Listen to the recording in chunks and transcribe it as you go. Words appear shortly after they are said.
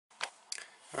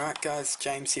Alright guys,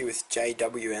 James here with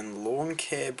JWN Lawn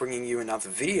Care, bringing you another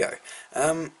video.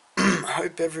 I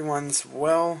hope everyone's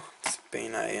well. It's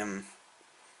been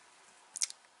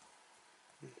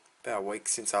about a week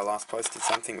since I last posted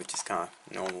something, which is kind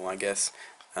of normal, I guess.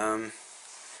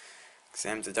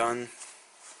 Exams are done.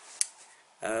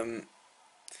 I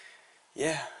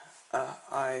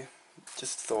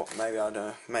just thought maybe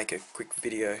I'd make a quick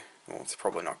video. Well, it's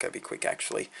probably not going to be quick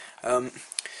actually.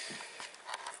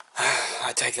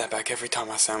 I take that back. Every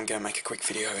time I say I'm going to make a quick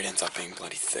video, it ends up being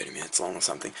bloody 30 minutes long or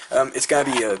something. It's going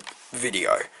to be a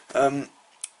video on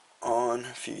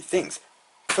a few things.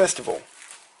 First of all,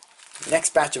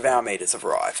 next batch of hour meters have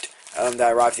arrived. They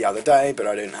arrived the other day, but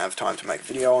I didn't have time to make a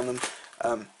video on them.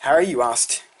 Harry, you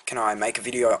asked, can I make a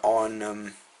video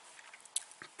on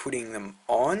putting them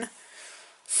on?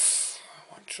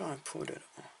 What should I put it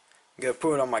on? I'm going to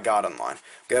put it on my Gardenline.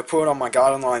 I'm going to put it on my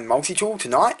Gardenline multi-tool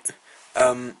tonight.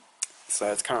 So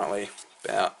it's currently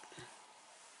about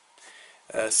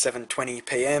 7:20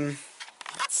 PM.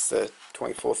 It's the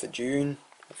 24th of June.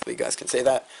 Hopefully you guys can see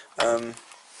that.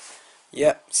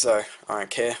 Yeah, so I don't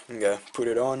care. I'm gonna put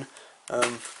it on.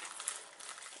 I'm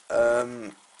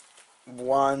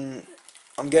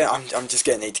just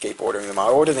gonna need to keep ordering them. I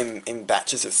order them in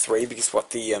batches of 3 because what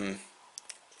the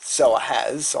seller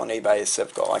has on eBay is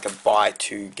they've got like a buy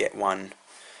 2 get 1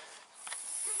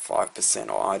 5%,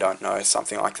 or I don't know,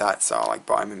 something like that. So I like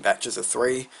buy them in batches of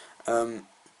 3. So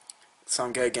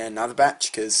I'm going to get another batch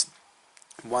because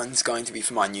one's going to be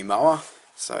for my new mower.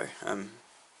 So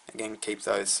again, keep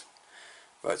those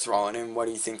votes rolling in. What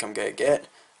do you think I'm going to get?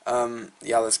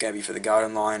 The other's going to be for the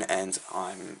Gardenline, and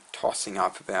I'm tossing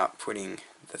up about putting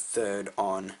the third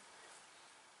on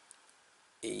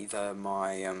either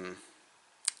my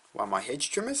one of my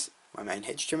hedge trimmers, my main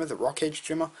hedge trimmer, the rock hedge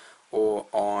trimmer, or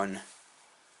on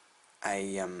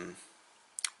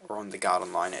or on the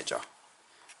Gardenline edger.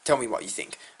 Tell me what you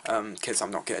think, because I'm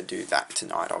not going to do that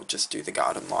tonight. I'll just do the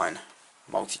Gardenline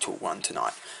multi-tool one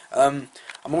tonight. I'm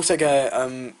also going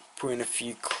to put in a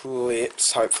few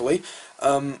clips, hopefully.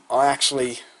 I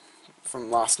actually,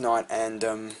 from last night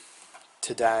and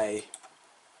today,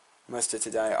 most of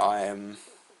today, I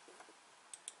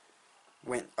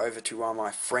went over to one of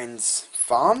my friend's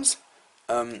farms.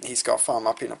 He's got a farm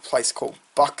up in a place called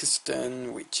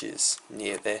Buxton, which is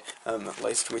near there, at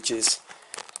least, which is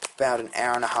about an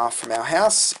hour and a half from our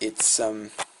house. It's there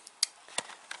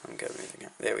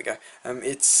we go.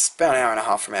 It's about an hour and a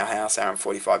half from our house, hour and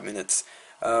 45 minutes.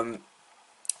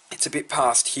 It's a bit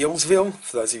past Healesville.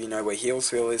 For those of you who know where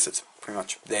Healesville is, it's pretty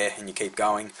much there, and you keep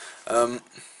going.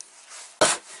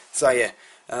 So yeah,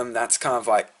 that's kind of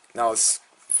like, that was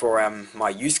for my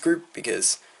youth group,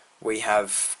 because we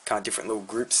have kind of different little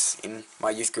groups in my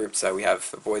youth group. So we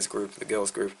have the boys group, the girls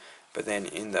group, but then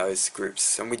in those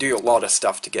groups, and we do a lot of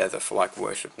stuff together for like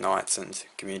worship nights and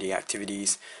community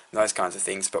activities and those kinds of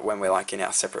things. But when we're like in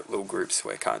our separate little groups,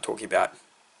 we're kind of talking about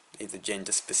either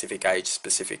gender specific, age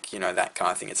specific, you know, that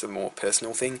kind of thing. It's a more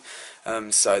personal thing.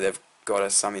 So they've got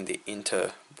us some in the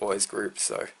inter boys group.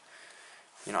 So,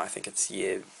 you know, I think it's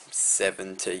year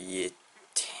 7 to year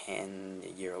 10,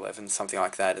 year 11, something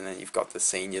like that, and then you've got the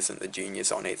seniors and the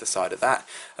juniors on either side of that.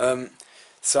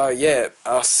 So yeah,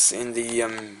 us in the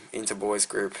inter boys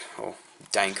group, or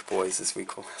dank boys as we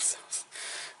call ourselves,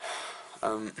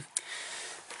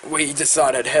 we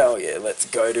decided, hell yeah, let's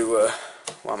go to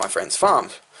one of my friend's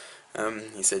farms.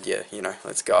 He said, yeah, you know,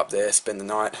 let's go up there, spend the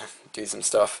night, do some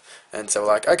stuff, and so we're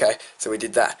like, okay, so we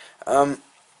did that.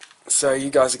 So you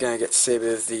guys are going to get to see a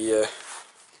bit of the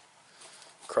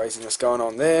craziness going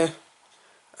on there.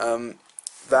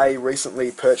 They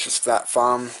recently purchased that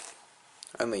farm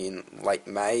only in late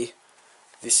May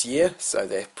this year, so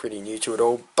they're pretty new to it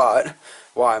all. But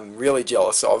what I'm really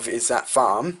jealous of is that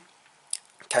farm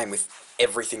came with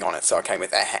everything on it. So it came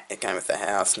with the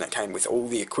house, and it came with all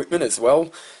the equipment as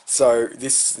well. So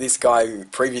this guy who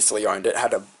previously owned it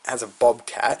has a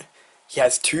Bobcat. He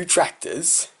has 2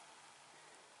 tractors.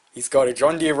 He's got a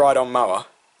John Deere ride-on mower.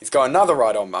 He's got another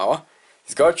ride-on mower.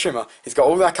 He's got a trimmer. He's got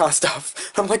all that kind of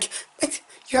stuff. I'm like, mate,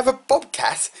 you have a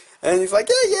Bobcat? And he's like,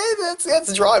 yeah,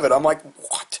 let's drive it. I'm like,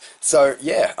 what? So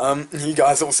yeah, you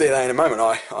guys will see that in a moment.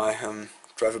 I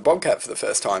drove a Bobcat for the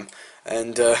first time,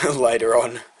 and later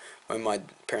on, when my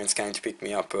parents came to pick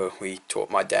me up, we taught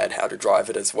my dad how to drive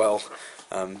it as well.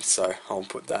 So I'll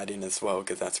put that in as well,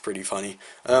 because that's pretty funny.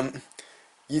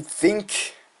 You'd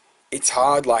think it's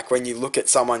hard, like when you look at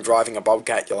someone driving a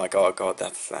Bobcat, you're like, oh god,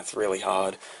 that's really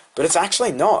hard. But it's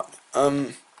actually not.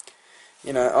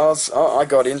 You know, I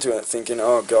got into it thinking,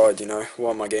 oh god, you know,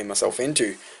 what am I getting myself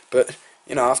into? But,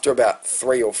 you know, after about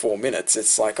 3 or 4 minutes,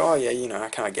 it's like, oh yeah, you know, I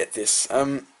can't get this.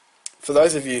 for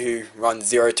those of you who run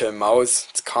zero-turn mowers,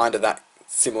 it's kind of that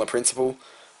similar principle.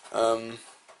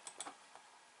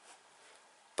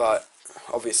 But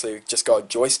obviously we've just got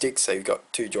joysticks, so you've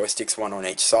got two joysticks, one on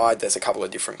each side. There's a couple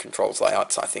of different controls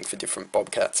layouts, I think, for different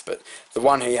Bobcats, but the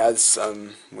one he has,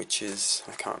 which is,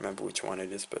 I can't remember which one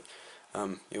it is, but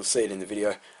you'll see it in the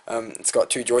video. It's got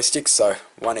two joysticks, so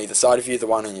one either side of you. The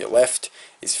one on your left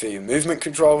is for your movement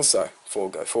controls, so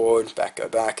forward go forward, back go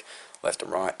back, left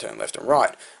and right, turn left and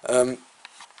right. The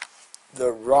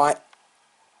right,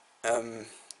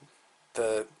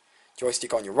 the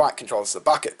joystick on your right controls the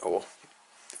bucket, or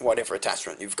whatever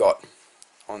attachment you've got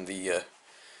on the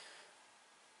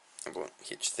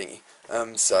hitch thingy.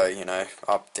 So, you know,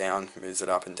 up, down, moves it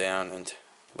up and down, and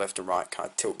left and right kind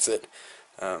of tilts it.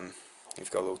 You've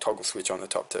got a little toggle switch on the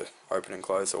top to open and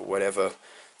close, or whatever,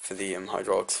 for the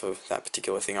hydraulics for that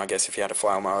particular thing. I guess if you had a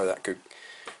flail mower, that could,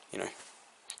 you know,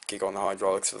 gig on the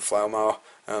hydraulics for the flail mower.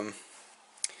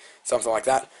 Something like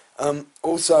that.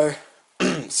 Also,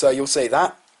 so you'll see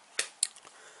that.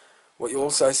 What you'll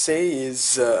also see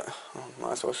is, I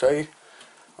might as well show you,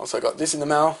 also got this in the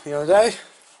mail the other day.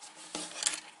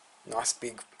 Nice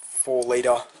big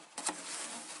 4-litre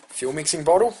fuel mixing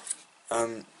bottle.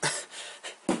 Oh,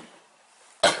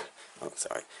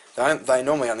 sorry. They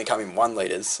normally only come in 1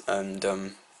 litres, and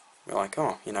we're like,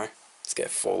 oh, you know, let's get a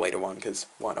 4-litre one, because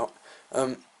why not?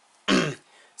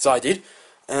 So I did,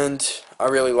 and I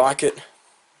really like it.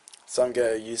 So I'm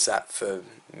going to use that for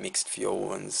mixed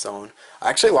fuel and so on. I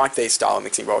actually like these style of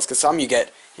mixing bottles, because some you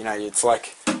get, you know, it's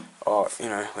like, oh, you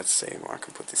know, let's see where I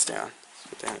can put this down.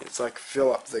 It's like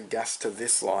fill up the gas to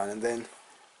this line and then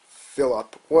fill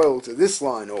up oil to this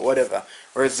line or whatever.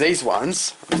 Whereas these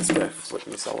ones, I'm just going to flip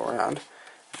this all around.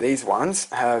 These ones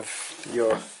have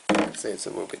your, see, it's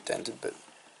a little bit dented, but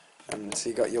so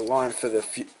you got your line for the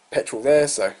petrol there,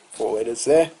 so 4 litres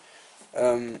there,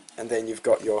 and then you've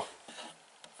got your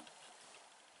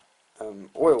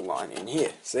oil line in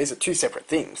here. So these are two separate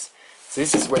things. So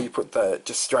this is where you put the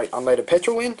just straight unleaded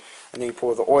petrol in, and then you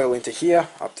pour the oil into here,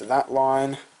 up to that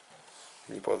line,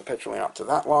 and you pour the petrol in up to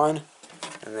that line,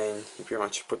 and then you pretty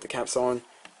much put the caps on,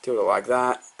 tilt it like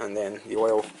that, and then the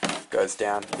oil goes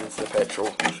down into the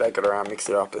petrol, shake it around, mix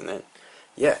it up, and then,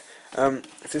 yeah.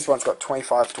 If this one's got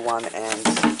 25:1 and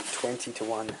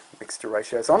 20:1 mixture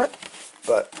ratios on it,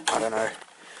 but I don't know.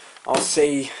 I'll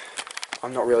see.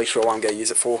 I'm not really sure what I'm going to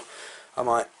use it for. I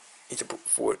might either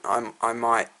put I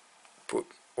might put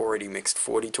already mixed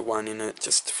 40:1 in it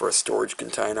just for a storage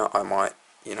container. I might,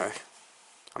 you know,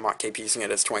 I might keep using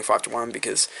it as 25:1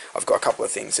 because I've got a couple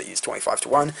of things that use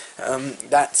 25:1.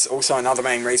 That's also another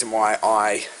main reason why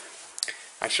I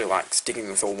actually like sticking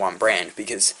with all one brand,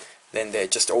 because then they're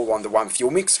just all on the one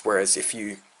fuel mix, whereas if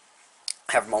you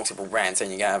have multiple brands,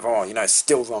 then you can have, oh, you know,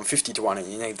 Stihl's on 50:1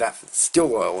 and you need that for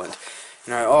Stihl oil, and,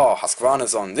 you know, oh,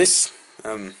 Husqvarna's on this.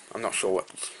 I'm not sure what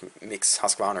mix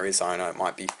Husqvarna is. I know it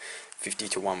might be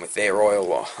 50:1 with their oil,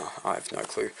 or I have no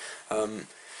clue. And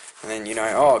then, you know,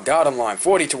 oh, Gardenline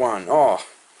 40:1, oh,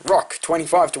 Rock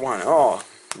 25:1, oh,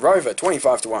 Rover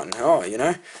 25:1, oh, you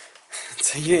know.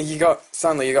 So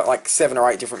suddenly you got like 7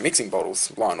 or 8 different mixing bottles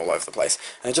lying all over the place,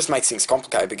 and it just makes things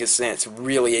complicated, because then it's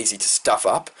really easy to stuff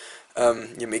up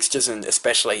your mixtures, and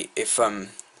especially if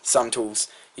some tools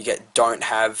you get don't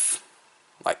have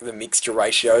like the mixture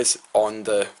ratios on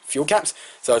the fuel caps,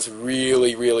 so it's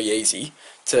really, really easy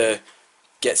to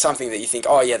get something that you think,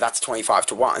 oh yeah, that's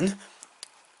 25:1,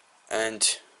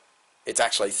 and it's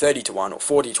actually 30:1 or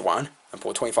 40:1, and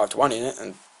pour 25:1 in it,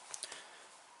 and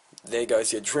there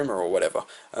goes your trimmer or whatever.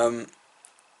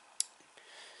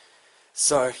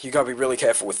 So you got to be really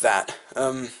careful with that,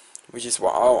 which is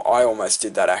why I almost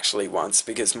did that actually once,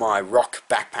 because my Rock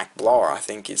backpack blower, I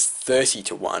think, is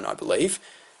 30:1, I believe,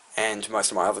 and most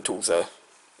of my other tools are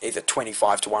either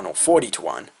 25:1 or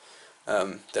 40:1,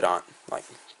 that aren't like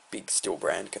big Stihl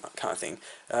brand kind of thing,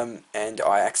 and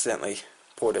I accidentally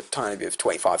poured a tiny bit of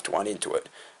 25:1 into it.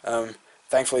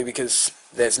 Thankfully, because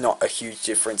there's not a huge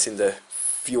difference in the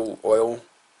fuel oil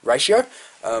ratio,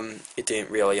 it didn't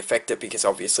really affect it, because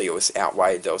obviously it was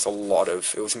outweighed. There was a lot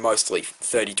of, it was mostly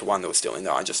 30:1 that was still in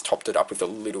there. I just topped it up with a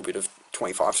little bit of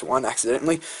 25:1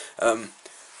 accidentally.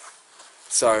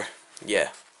 So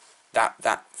yeah,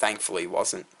 that thankfully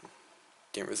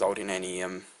didn't result in any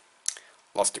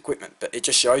lost equipment, but it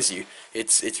just shows you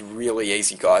it's really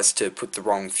easy, guys, to put the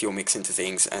wrong fuel mix into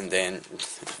things, and then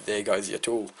there goes your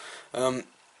tool.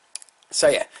 So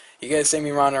yeah, you're going to see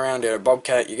me running around in a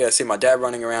Bobcat, you're going to see my dad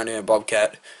running around in a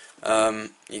Bobcat,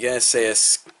 you're going to see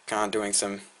us kind of doing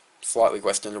some slightly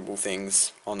questionable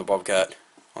things on the Bobcat,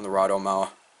 on the ride-on mower.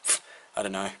 I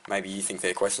don't know, maybe you think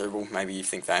they're questionable, maybe you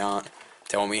think they aren't.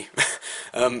 tell me.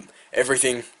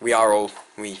 Everything, we all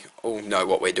know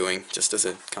what we're doing, just as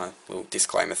a kind of little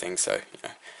disclaimer thing, so, you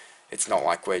know, it's not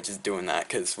like we're just doing that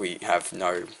because we have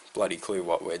no bloody clue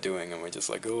what we're doing and we're just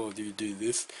like, oh, do you do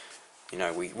this? You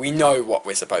know, we know what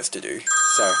we're supposed to do,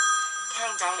 so...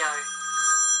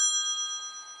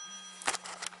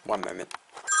 One moment.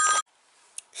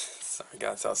 Sorry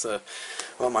guys, I was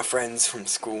one of my friends from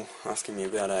school asking me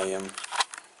about a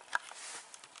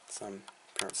some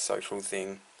parent social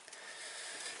thing.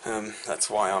 That's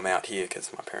why I'm out here,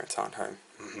 because my parents aren't home.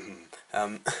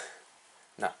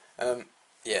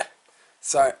 Yeah.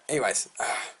 So, anyways,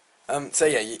 so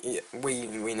yeah,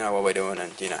 we know what we're doing,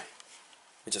 and you know,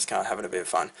 we're just kind of having a bit of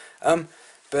fun.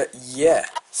 But yeah,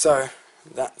 so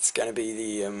that's going to be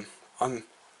the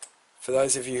for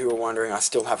those of you who are wondering, I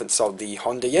still haven't sold the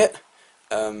Honda yet.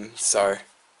 So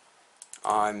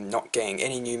I'm not getting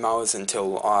any new mowers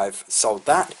until I've sold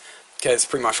that, because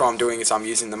pretty much what I'm doing is I'm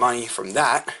using the money from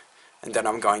that, and then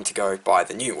I'm going to go buy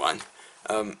the new one,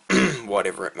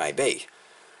 whatever it may be.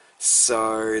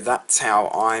 So that's how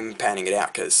I'm panning it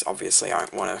out, because obviously I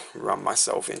don't want to run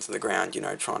myself into the ground, you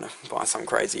know, trying to buy some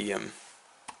crazy,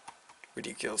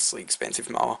 ridiculously expensive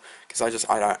mower, because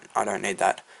I don't need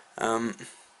that.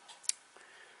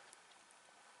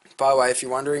 By the way, if you're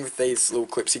wondering with these little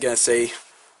clips you're going to see,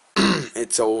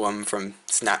 it's all from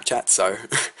Snapchat, so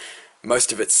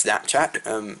most of it's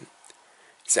Snapchat,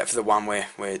 except for the one where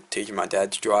we're teaching my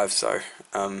dad to drive, so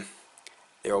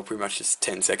they're all pretty much just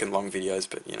 10-second long videos,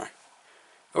 but you know,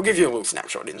 I'll give you a little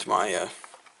snapshot into my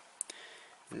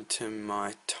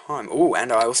time. Oh,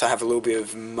 and I also have a little bit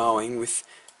of mowing with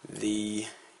the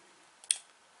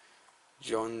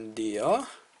John Deere.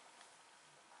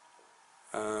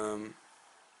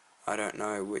 I don't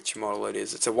know which model it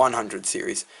is. It's a 100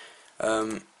 series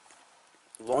lawn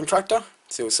tractor,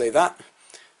 so you'll see that.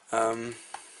 I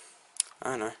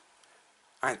don't know.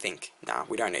 I don't think. Nah,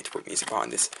 we don't need to put music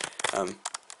behind this.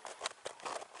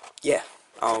 Yeah,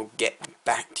 I'll get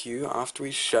back to you after we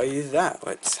show you that.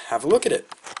 Let's have a look at it.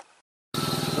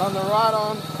 On the right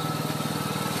on.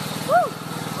 Woo!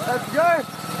 Let's go!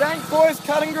 Thanks, boys,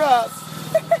 cutting grass.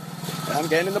 I'm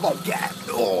getting in the Bobcat.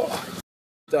 Oh.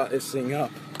 Start this thing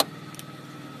up.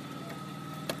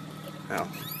 Ow.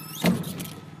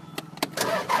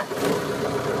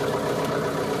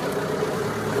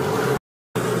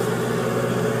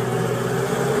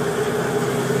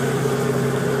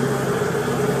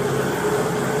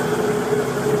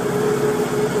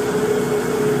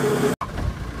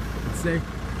 See.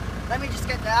 Let me just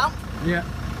get down. Yeah.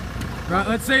 Right,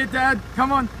 let's see it, Dad.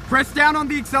 Come on. Press down on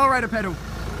the accelerator pedal.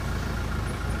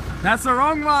 That's the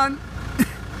wrong one.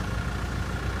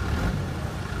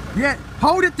 Yeah,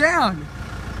 hold it down.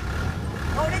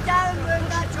 Hold it down and move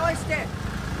that joystick.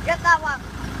 Get that one.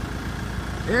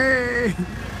 Hey.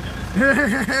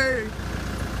 Hey.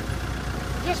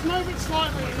 Just move it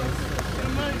slightly and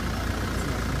it'll move.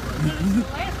 Move it to the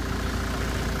left.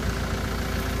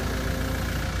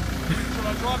 Should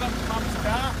I drive up to Mum's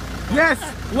car? Yes,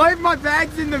 leave my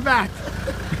bags in the back.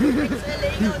 It's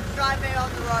illegal to drive it on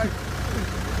the road.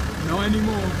 Not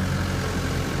anymore.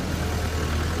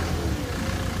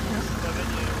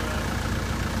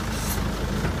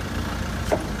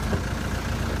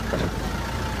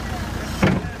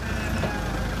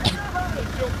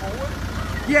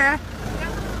 Yeah.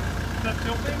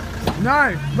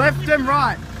 No, left and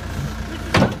right.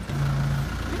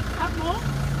 Up more.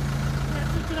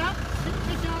 Pick it up.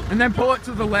 Pick it up. And then pull it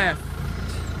to the left.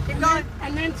 Keep going.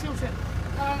 And then tilt it.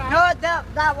 No,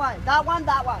 that way. That one,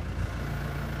 that way.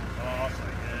 Oh, so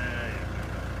yeah.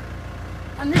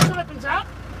 And this opens up.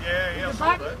 Yeah, The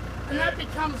button, and that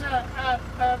becomes a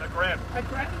grab.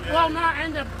 Yeah. Well, no,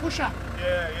 and a pusher.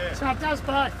 Yeah. So it does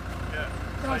both. Yeah.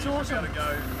 That's so awesome.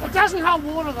 Go It doesn't hold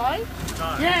water though.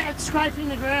 No. Yeah, it's scraping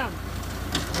the ground.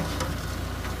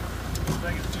 So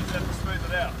you just have to smooth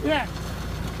it out. Yeah.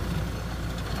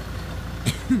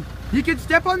 You can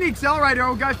step on the accelerator,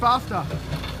 it'll go faster.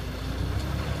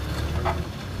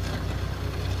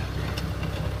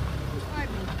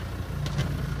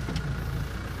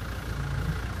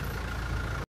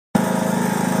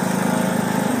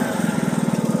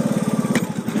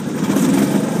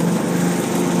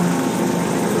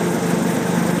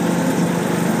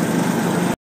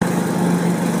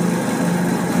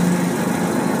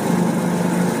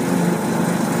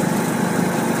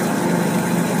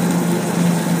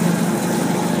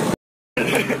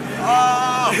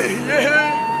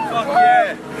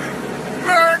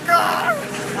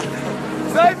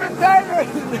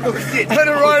 Put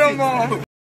it right on mine.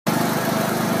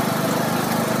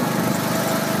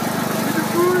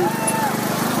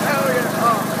 Hell yeah.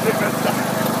 Oh,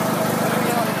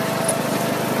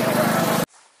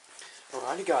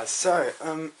 Alrighty guys, so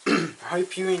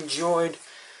hope you enjoyed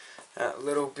a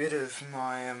little bit of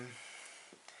my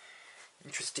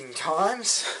interesting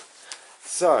times.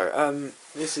 So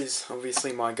this is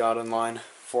obviously my Gardenline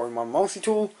 4-in-1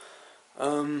 multi-tool,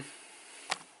 and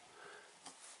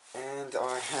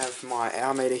I have my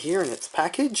hour meter here in its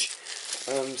package.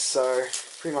 So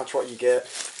pretty much what you get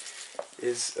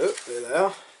is, oh there they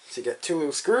are, so you get 2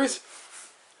 little screws,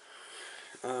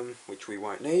 which we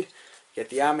won't need. You get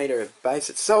the hour meter base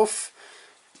itself,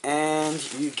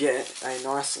 and you get a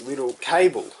nice little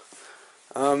cable.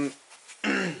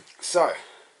 So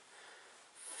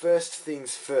first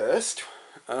things first,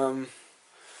 what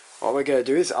we're going to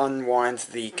do is unwind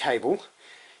the cable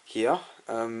here.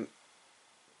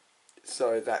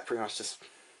 So that pretty much just,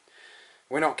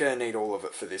 we're not going to need all of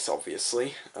it for this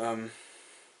obviously,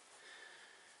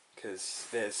 because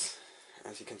there's,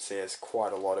 as you can see, there's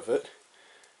quite a lot of it,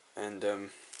 and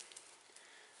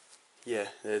yeah,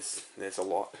 there's a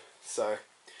lot, so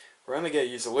we're only going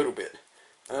to use a little bit.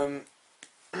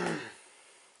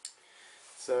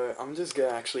 So I'm just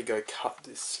going to actually go cut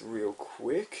this real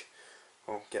quick,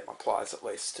 or get my pliers at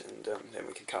least, and then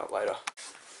we can cut it later.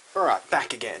 Alright,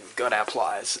 back again, got our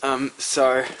pliers.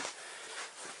 So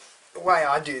the way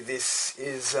I do this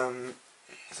is, so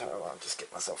I'll just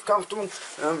get myself comfortable.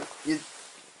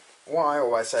 What I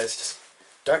always say is just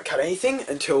don't cut anything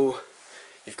until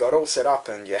you've got it all set up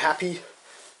and you're happy,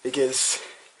 because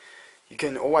you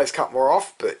can always cut more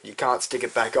off, but you can't stick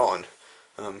it back on.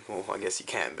 Well, I guess you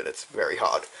can, but it's very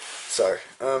hard. So,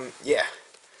 yeah.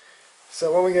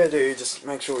 So what we're going to do, just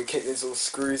make sure we keep these little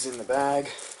screws in the bag.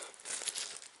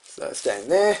 So they're staying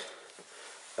there.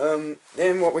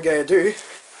 Then what we're going to do,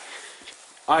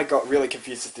 I got really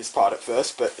confused with this part at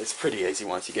first, but it's pretty easy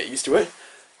once you get used to it.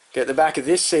 Get the back of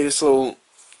this, see this little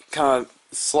kind of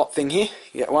slot thing here?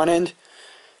 You get one end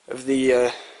of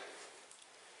the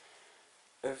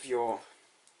of your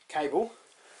cable.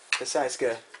 Let's say it's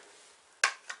going to,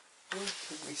 where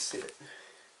can we sit it?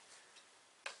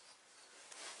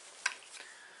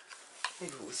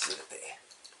 Maybe we'll sit it there.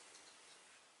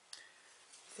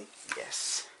 I think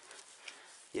yes.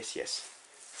 Yes.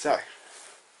 So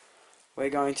we're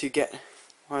going to get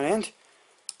one end,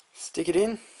 stick it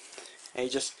in, and you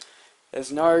just,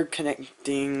 there's no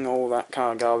connecting, all that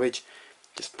kind of garbage,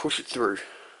 just push it through.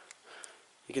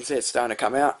 You can see it's starting to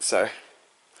come out, so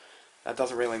that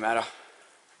doesn't really matter.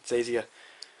 It's easier,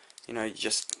 you know, you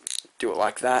just do it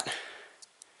like that,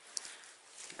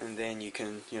 and then you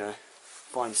can, you know,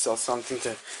 find yourself something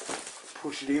to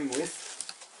push it in with.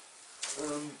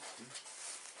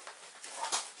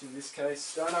 In this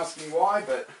case, don't ask me why,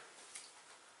 but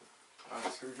I have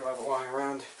a screwdriver lying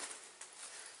around.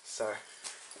 So,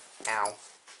 ow.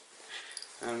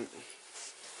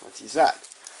 Let's use that.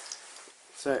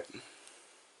 So,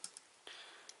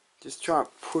 just try and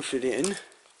push it in.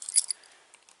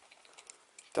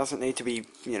 Doesn't need to be,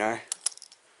 you know,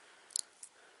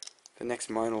 the next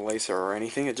Mona Lisa or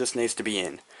anything. It just needs to be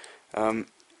in.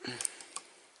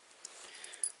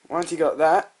 Once you got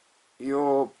that,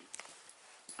 you're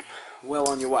well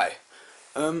on your way.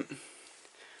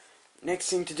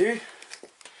 Next thing to do,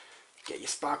 get your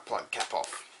spark plug cap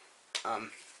off,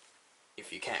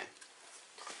 if you can.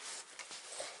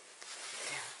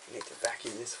 I need to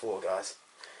vacuum this floor, guys.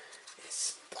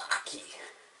 It's sparky.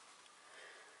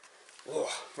 Oh,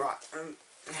 right.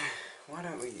 Why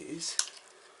don't we use?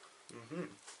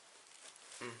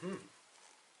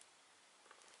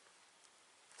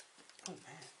 Oh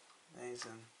man, these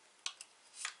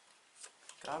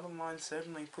Gardenline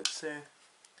certainly puts their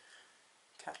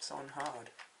caps on hard.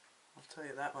 I'll tell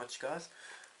you that much, guys.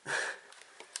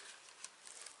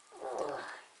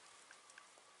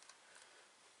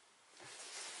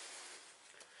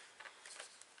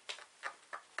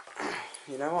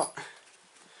 You know what?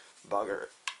 Bugger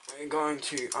it. We're going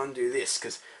to undo this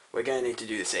because we're going to need to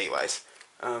do this anyways.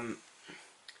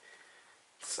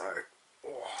 So,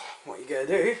 what you're going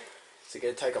to do is you're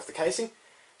going to take off the casing,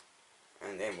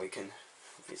 and then we can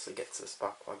obviously get to the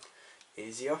spark plug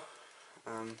easier.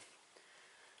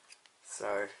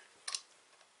 So,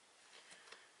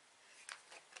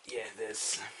 yeah,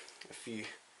 there's a few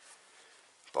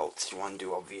bolts to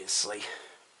undo obviously.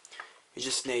 You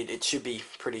just need, it should be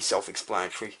pretty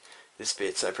self-explanatory, this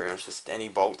bit, so pretty much just any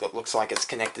bolt that looks like it's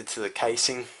connected to the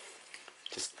casing,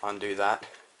 just undo that.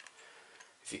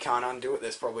 If you can't undo it,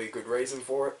 there's probably a good reason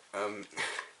for it.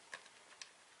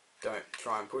 Don't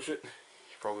try and push it,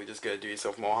 you're probably just going to do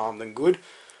yourself more harm than good.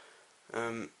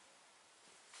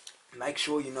 Make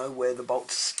sure you know where the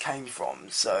bolts came from,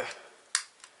 so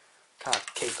can't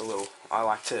keep a little, I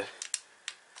like to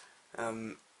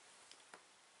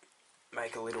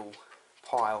make a little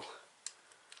pile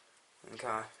and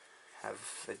kind of have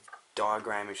a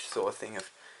diagramish sort of thing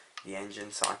of the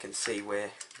engine so I can see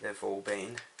where they've all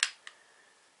been.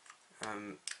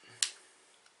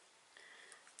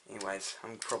 Anyways,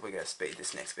 I'm probably going to speed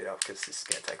this next bit up because this is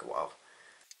going to take a while.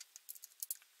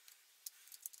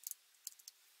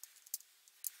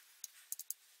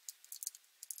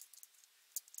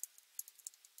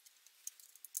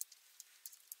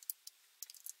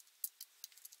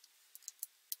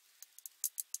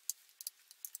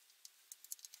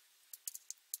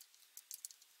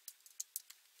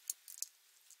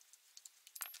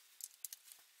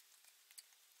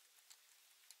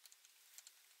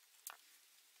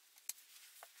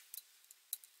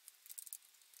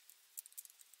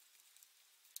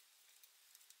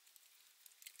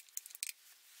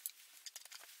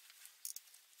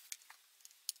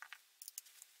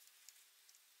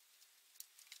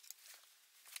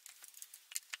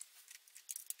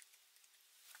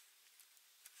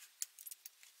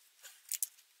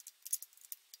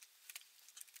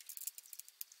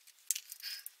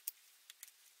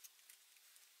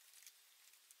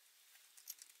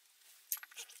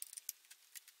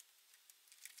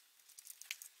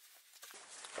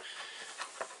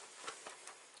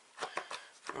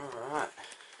 Alright,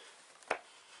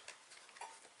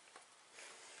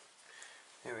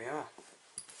 there we are.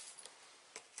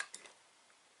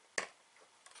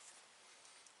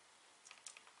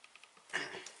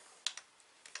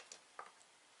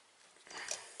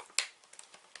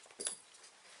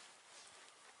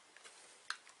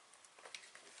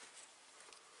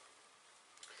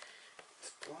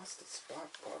 This blasted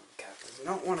spark plug cap does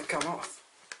not want to come off.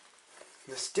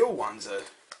 The Stihl ones are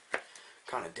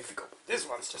kind of difficult. This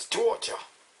one's just torture.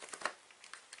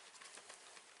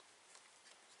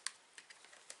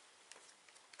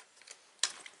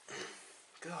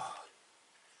 God.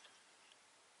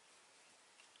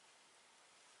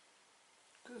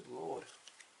 Good Lord.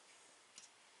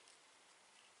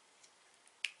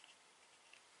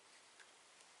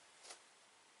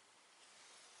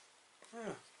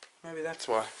 Yeah, maybe that's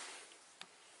why.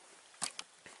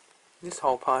 This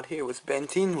whole part here was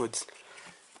bent inwards.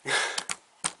 This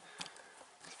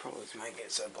probably is making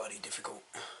it so bloody difficult.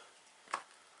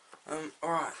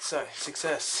 Alright, so,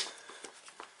 success.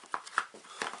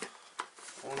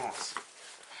 All nice.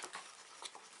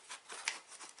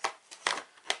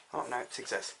 Oh no,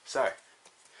 success. So,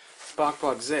 spark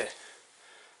plug's there.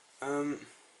 Now,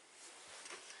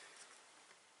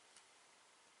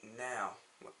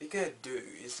 what you're going to do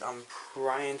is, I'm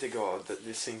praying to God that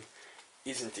this thing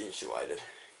isn't insulated.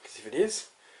 Because if it is,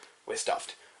 we're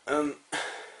stuffed. To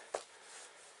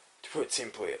put it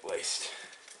simply at least.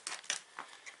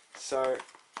 So,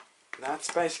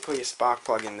 that's basically a spark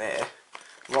plug in there.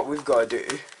 What we've got to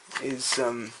do is,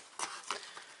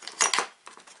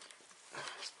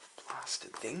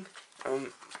 blasted thing,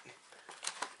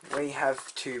 we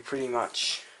have to pretty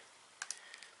much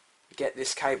get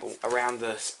this cable around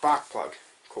the spark plug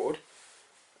cord,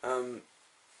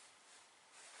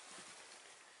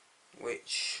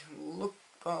 which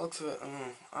by the looks of it,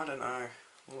 I don't know,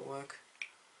 will it work?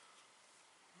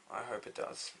 I hope it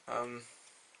does.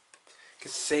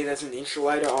 Because see, there's an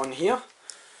insulator on here,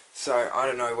 so I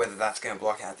don't know whether that's going to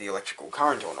block out the electrical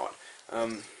current or not.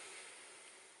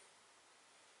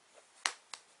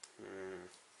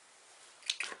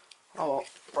 Oh well,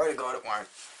 pray to God it won't.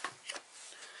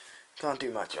 Can't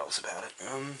do much else about it.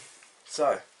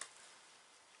 So,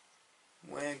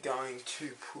 we're going to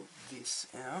put this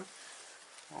out,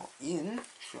 or in,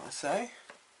 should I say,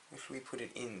 if we put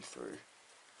it in through.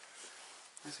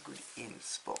 There's a good in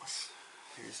spot.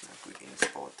 There is no good in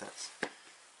spot, that's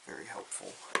very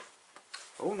helpful.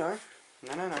 Oh no,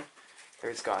 no.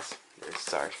 There is, guys, there is,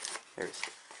 sorry, there is.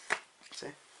 See?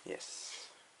 Yes.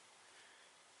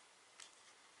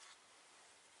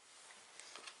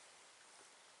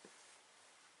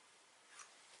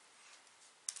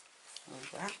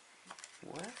 Will that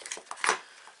work?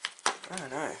 I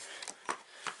don't know.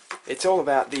 It's all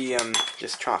about the,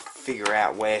 just trying to figure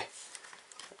out where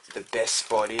the best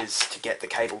spot is to get the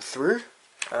cable through.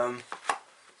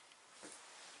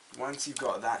 Once you've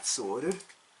got that sorted,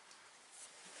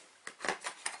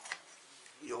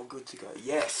 you're good to go.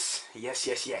 Yes, yes,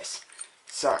 yes, yes.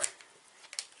 So,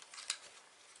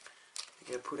 we're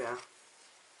going to put our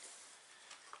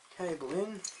cable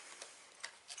in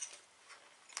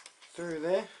through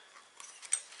there,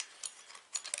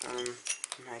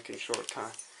 making sure it kind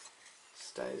of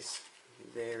stays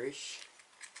there-ish.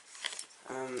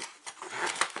 And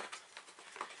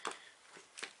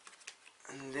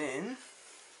then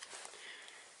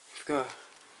we've got,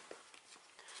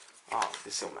 oh,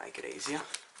 this will make it easier.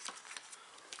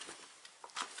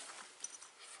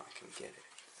 get it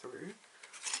through.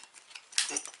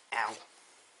 Ow.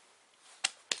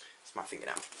 It's my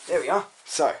fingernail. There we are.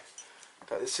 So,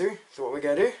 got this through. So what we're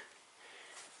going to do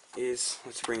is,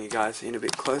 let's bring you guys in a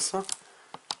bit closer.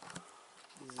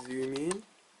 Zoom in.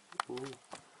 Ooh.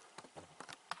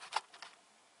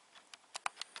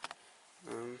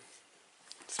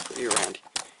 Let's put you around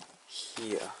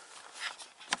here.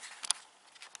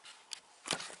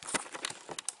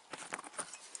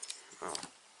 Oh.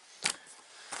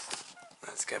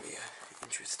 That's going to be an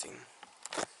interesting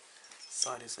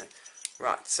sight, isn't it?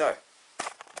 Right, so.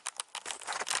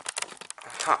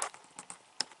 Aha.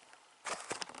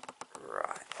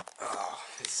 Right. Oh,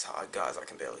 this is hard, guys. I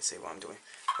can barely see what I'm doing.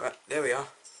 Right, there we are.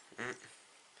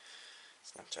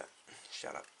 Snapchat.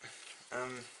 Shut up.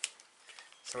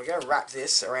 So we're going to wrap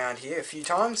this around here a few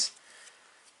times.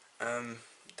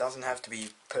 Doesn't have to be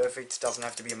perfect, doesn't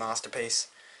have to be a masterpiece.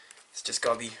 It's just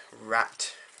got to be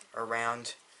wrapped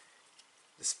around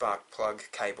the spark plug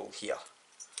cable here.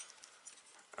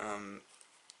 And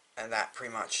that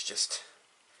pretty much just,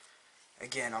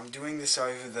 again, I'm doing this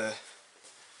over the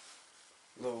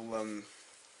little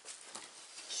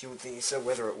shield thingy, so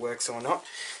whether it works or not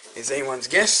is anyone's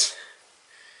guess.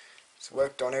 It's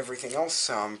worked on everything else,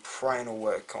 so I'm praying it'll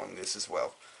work on this as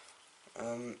well.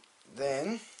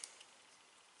 Then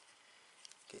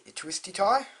get your twisty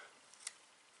tie,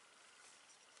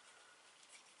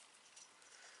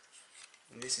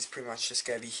 and this is pretty much just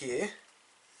going to be here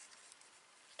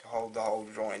to hold the whole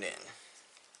joint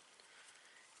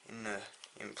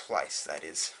in place. That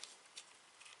is.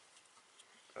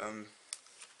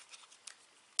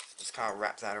 Just kind of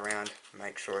wrap that around,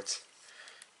 make sure it's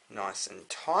nice and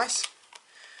tight.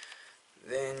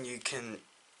 Then you can,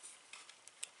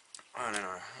 I don't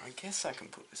know, I guess I can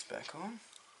put this back on.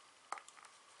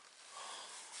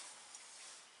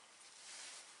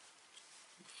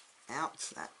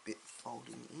 Out that bit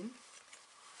folding in.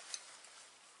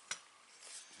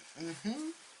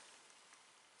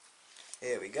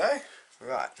 There we go.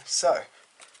 Right, so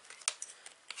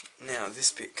now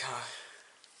this bit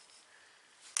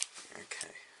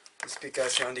okay, this bit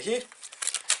goes under here.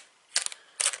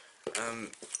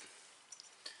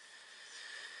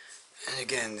 And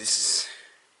again, this is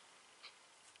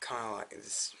kind of like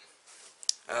this.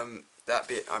 That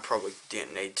bit I probably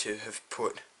didn't need to have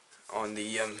put on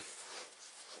the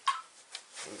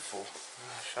thing before.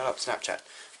 Shut up, Snapchat.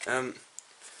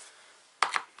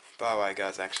 By the way,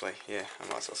 guys, actually, yeah, I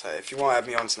might as well say it. If you want to add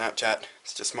me on Snapchat,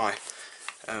 it's just my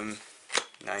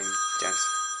name, James.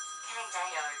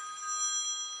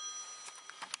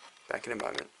 Back in a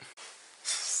moment.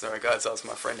 Sorry, guys, that was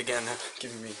my friend again,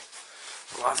 giving me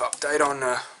a live update on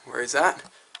where he's at.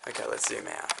 Okay, let's zoom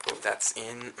out. Oh, that's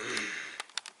in.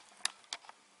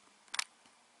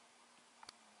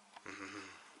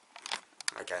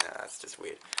 Okay, no, that's just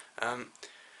weird.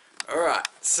 Alright,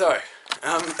 so,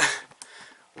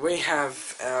 we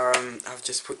have our, I've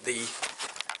just put the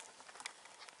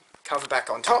cover back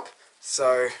on top,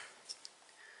 so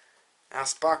our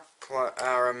spark plug,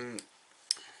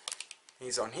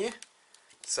 is on here,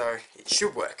 so it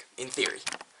should work, in theory.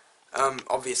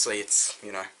 Obviously it's,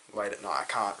 you know, late at night, I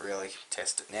can't really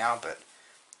test it now, but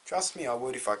trust me, I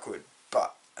would if I could.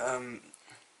 But, for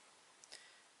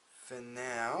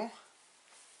now,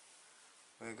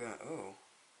 we're going, oh.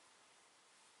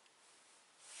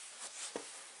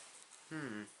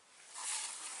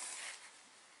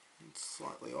 It's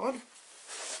slightly odd.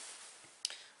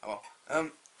 Oh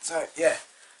well. So yeah,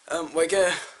 we're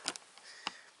gonna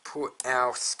put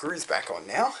our screws back on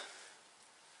now.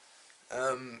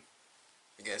 You're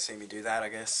gonna see me do that, I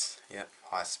guess. Yep,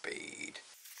 high speed.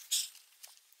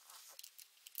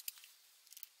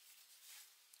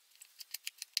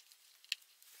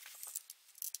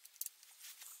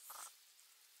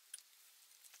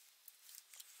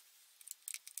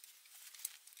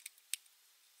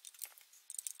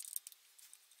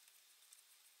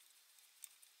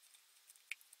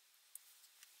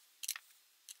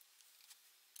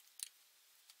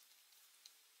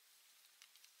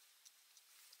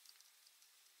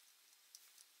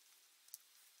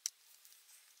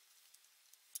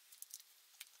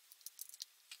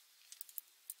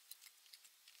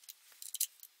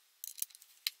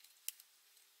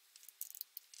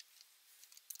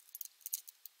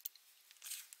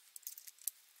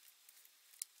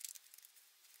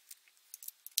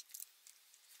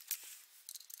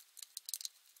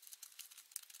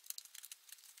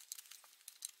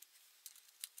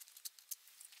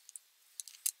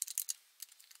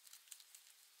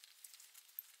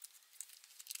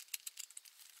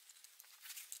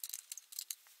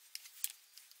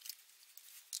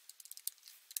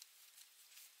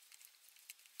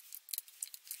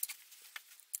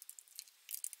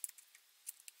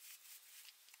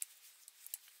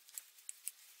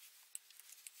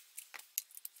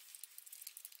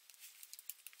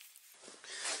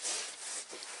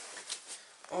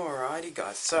 Alrighty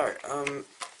guys, so,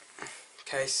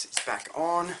 case is back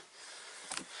on.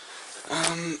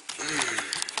 Our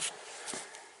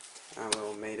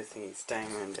little meter thingy's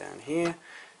dangling down here.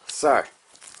 So,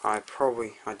 I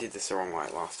did this the wrong way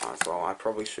last time as well. I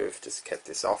probably should have just kept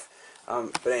this off.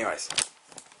 But anyways,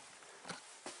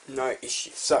 no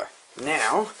issue. So,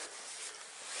 now,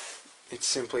 it's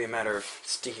simply a matter of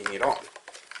sticking it on.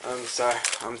 So,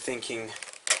 I'm thinking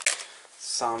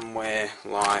somewhere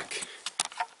like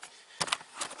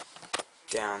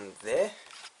down there.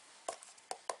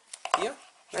 Here,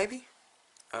 maybe.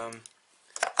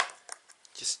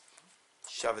 Just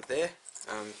shove it there.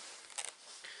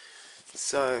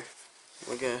 So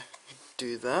we're gonna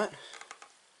do that.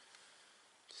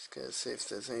 Just gonna see if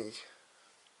there's any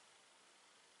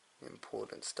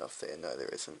important stuff there. No, there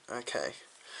isn't. Okay.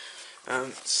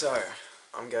 So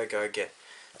I'm gonna go get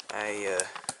a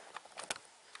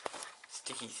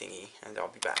sticky thingy, and I'll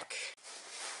be back.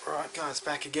 Alright guys,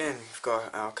 back again. We've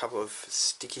got our couple of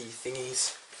sticky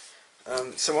thingies.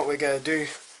 So what we're going to do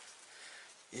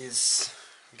is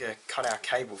we're going to cut our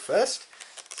cable first.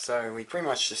 So we pretty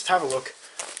much just have a look.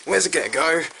 Where's it going to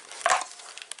go?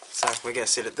 So we're going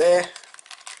to set it there.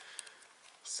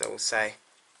 So we'll say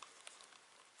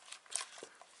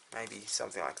maybe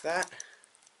something like that.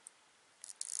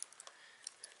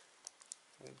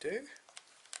 Will do.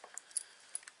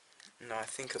 And I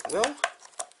think it will.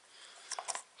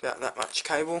 About that much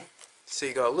cable. So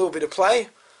you got a little bit of play,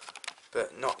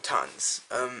 but not tons.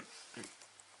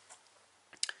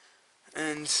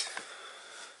 And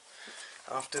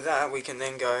after that we can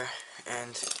then go and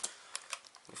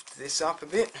lift this up a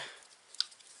bit.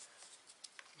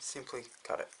 Simply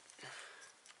cut it.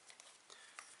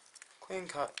 Clean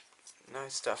cut, no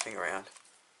stuffing around.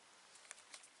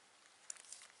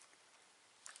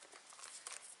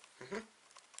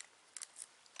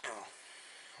 Oh,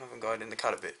 I haven't got it in the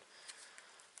cut a bit.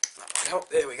 That might help.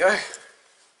 There we go.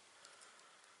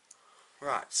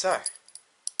 Right, so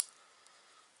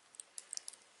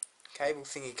cable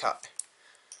thingy cut.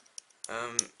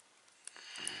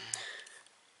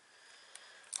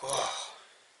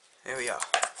 There we are.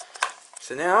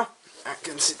 So now I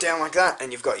can sit down like that,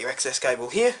 and you've got your excess cable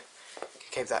here. You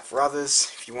can keep that for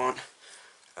others if you want.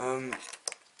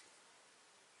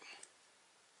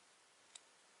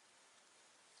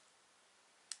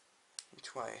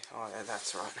 Which way? Oh, yeah,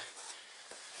 that's right.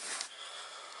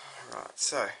 Right,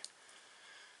 so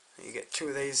you get two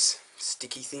of these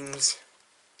sticky things.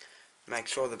 Make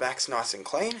sure the back's nice and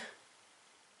clean.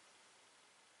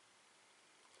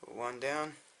 Put one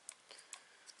down.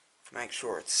 Make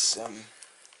sure it's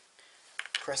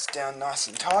pressed down nice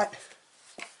and tight,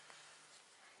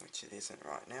 which it isn't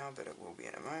right now, but it will be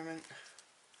in a moment.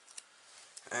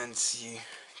 And you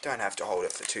don't have to hold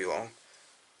it for too long.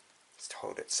 Just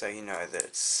hold it so you know that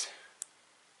it's,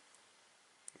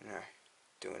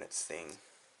 doing its thing.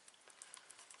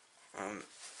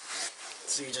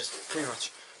 So you just pretty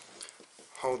much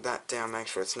hold that down, make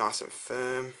sure it's nice and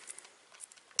firm,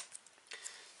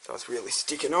 so it's really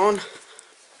sticking on,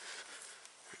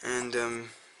 and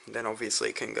then obviously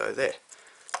it can go there.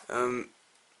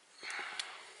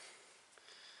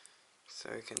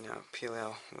 So we can now peel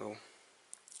our little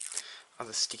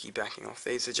other sticky backing off.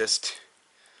 These are just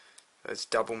those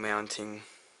double mounting,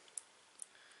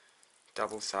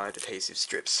 double side adhesive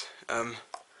strips.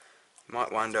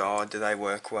 Might wonder, oh, do they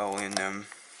work well in the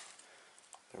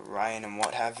rain and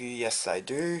what have you? Yes, they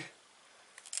do.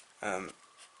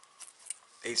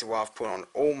 These are what I've put on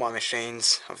all my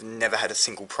machines. I've never had a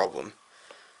single problem.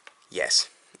 Yes,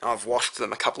 I've washed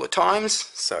them a couple of times,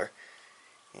 so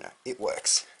it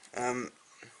works.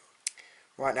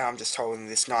 Right now I'm just holding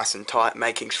this nice and tight,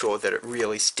 making sure that it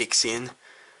really sticks in.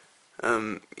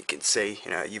 You can see,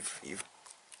 you've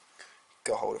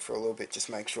got to hold it for a little bit, just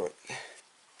make sure it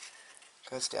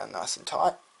goes down nice and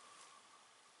tight.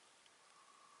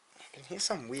 I can hear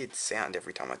some weird sound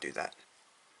every time I do that.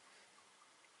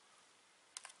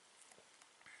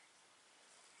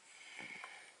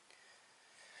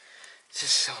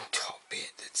 Just some top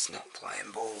bit that's not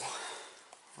playing ball.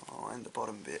 Oh, and the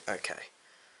bottom bit, okay.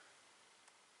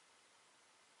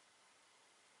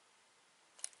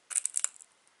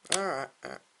 Alright.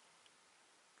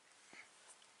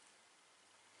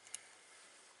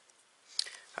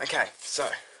 Okay, so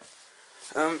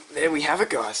there we have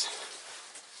it, guys.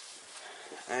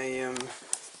 A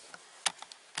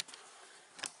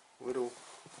little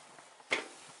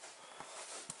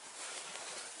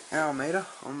hour meter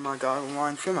on my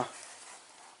Gardenline trimmer.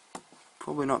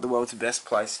 Probably not the world's best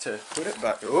place to put it,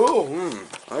 but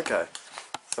okay.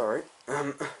 Sorry.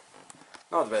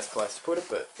 Not the best place to put it,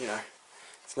 but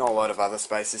There's not a lot of other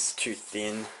space. It's too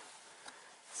thin,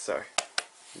 so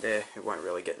there it won't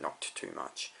really get knocked too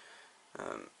much.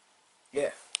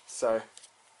 Yeah, so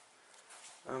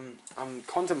I'm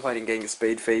contemplating getting a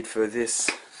speed feed for this,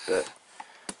 but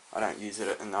I don't use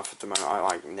it enough at the moment. I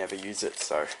like never use it,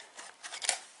 so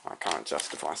I can't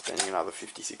justify spending another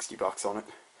 $50-60 on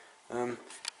it.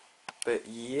 But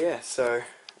yeah, so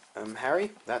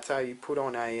Harry, that's how you put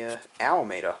on a hour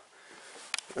meter.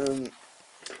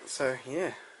 So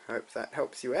yeah, hope that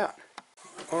helps you out.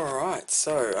 Alright,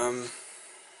 so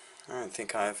I don't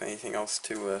think I have anything else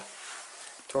to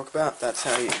talk about. That's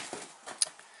how you,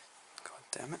 god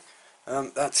damn it,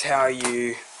 that's how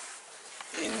you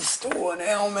install an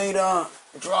hour meter,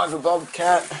 drive a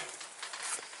Bobcat.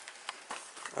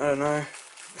 I don't know,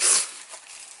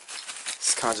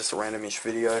 it's kind of just a randomish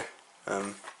video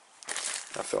I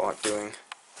feel like doing.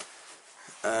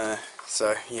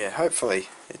 So yeah, hopefully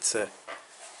it's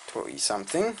taught you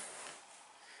something.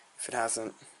 If it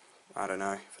hasn't, I don't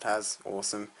know. If it has,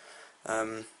 awesome.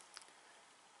 I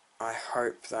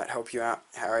hope that helped you out,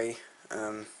 Harry.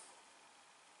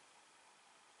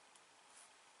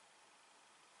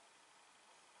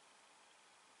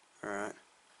 Alright.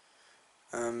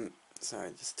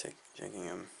 Sorry, just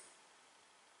checking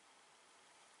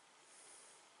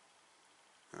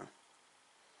oh.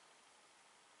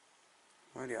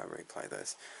 Why do I replay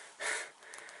those?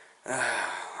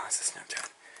 What's the Snapchat?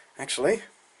 Actually,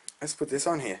 let's put this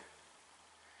on here.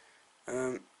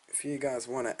 If you guys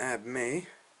want to add me,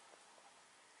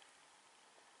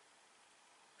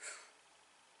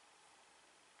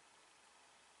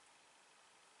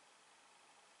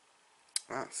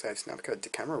 save snap code to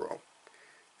camera roll.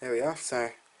 There we are. So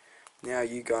now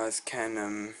you guys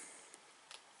can,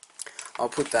 I'll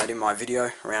put that in my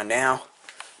video around now.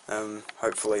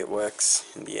 Hopefully it works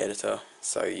in the editor,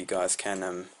 so you guys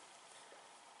can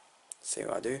see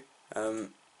what I do.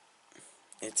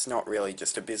 It's not really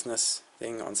just a business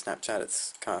thing on Snapchat,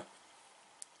 it's kind of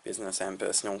business and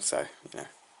personal, so, you know,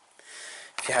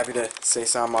 if you're happy to see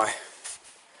some of my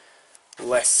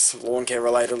less lawn care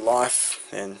related life,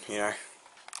 then, you know,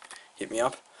 hit me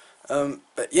up.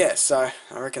 But yeah, so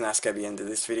I reckon that's going to be the end of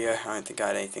this video. I don't think I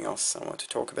had anything else I want to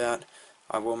talk about.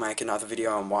 I will make another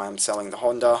video on why I'm selling the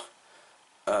Honda,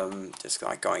 just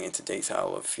like going into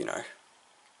detail of, you know,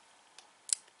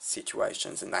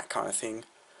 situations and that kind of thing.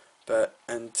 But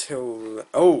until,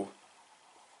 oh,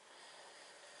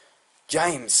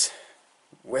 James,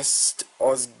 West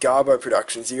Oz Garbo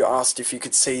Productions, you asked if you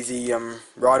could see the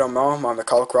ride-on mower, my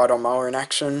McCulloch ride-on mower in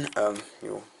action.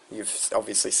 You've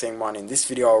obviously seen one in this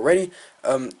video already.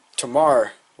 Tomorrow,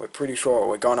 we're pretty sure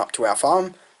we're going up to our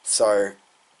farm, so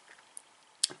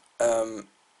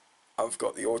I've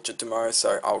got the orchard tomorrow,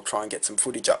 so I'll try and get some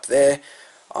footage up there.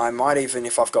 I might even,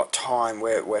 if I've got time,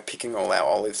 we're picking all our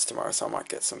olives tomorrow, so I might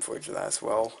get some footage of that as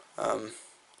well.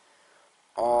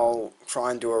 I'll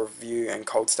try and do a review and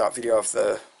cold start video of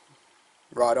the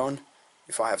ride-on,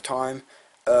 if I have time.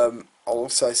 I'll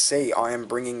also see, I am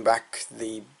bringing back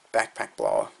the backpack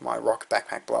blower, my rock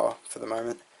backpack blower for the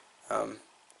moment,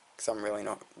 because I'm really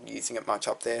not using it much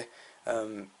up there.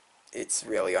 It's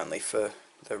really only for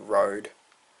the road,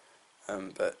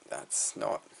 but that's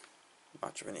not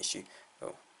much of an issue.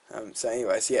 So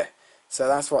anyways, yeah, so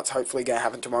that's what's hopefully going to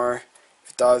happen tomorrow. If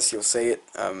it does, you'll see it.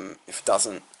 If it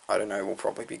doesn't, I don't know, we'll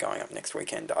probably be going up next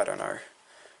weekend, I don't know,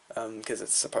 because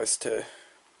it's supposed to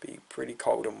be pretty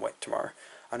cold and wet tomorrow.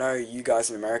 I know you guys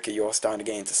in America, you're starting to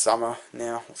get into summer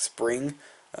now, or spring,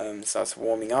 so it's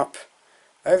warming up.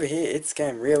 Over here, it's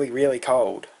getting really, really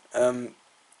cold.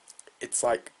 It's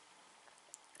like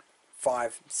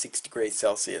 5-6 degrees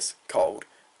Celsius cold.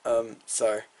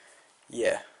 So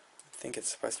yeah, I think it's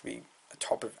supposed to be a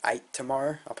top of 8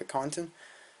 tomorrow up at Kyneton.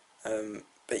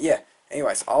 But yeah,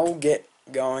 anyways, I'll get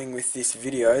going with this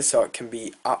video so it can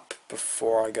be up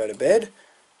before I go to bed,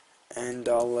 and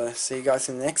I'll see you guys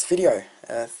in the next video.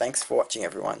 Thanks for watching,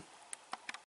 everyone.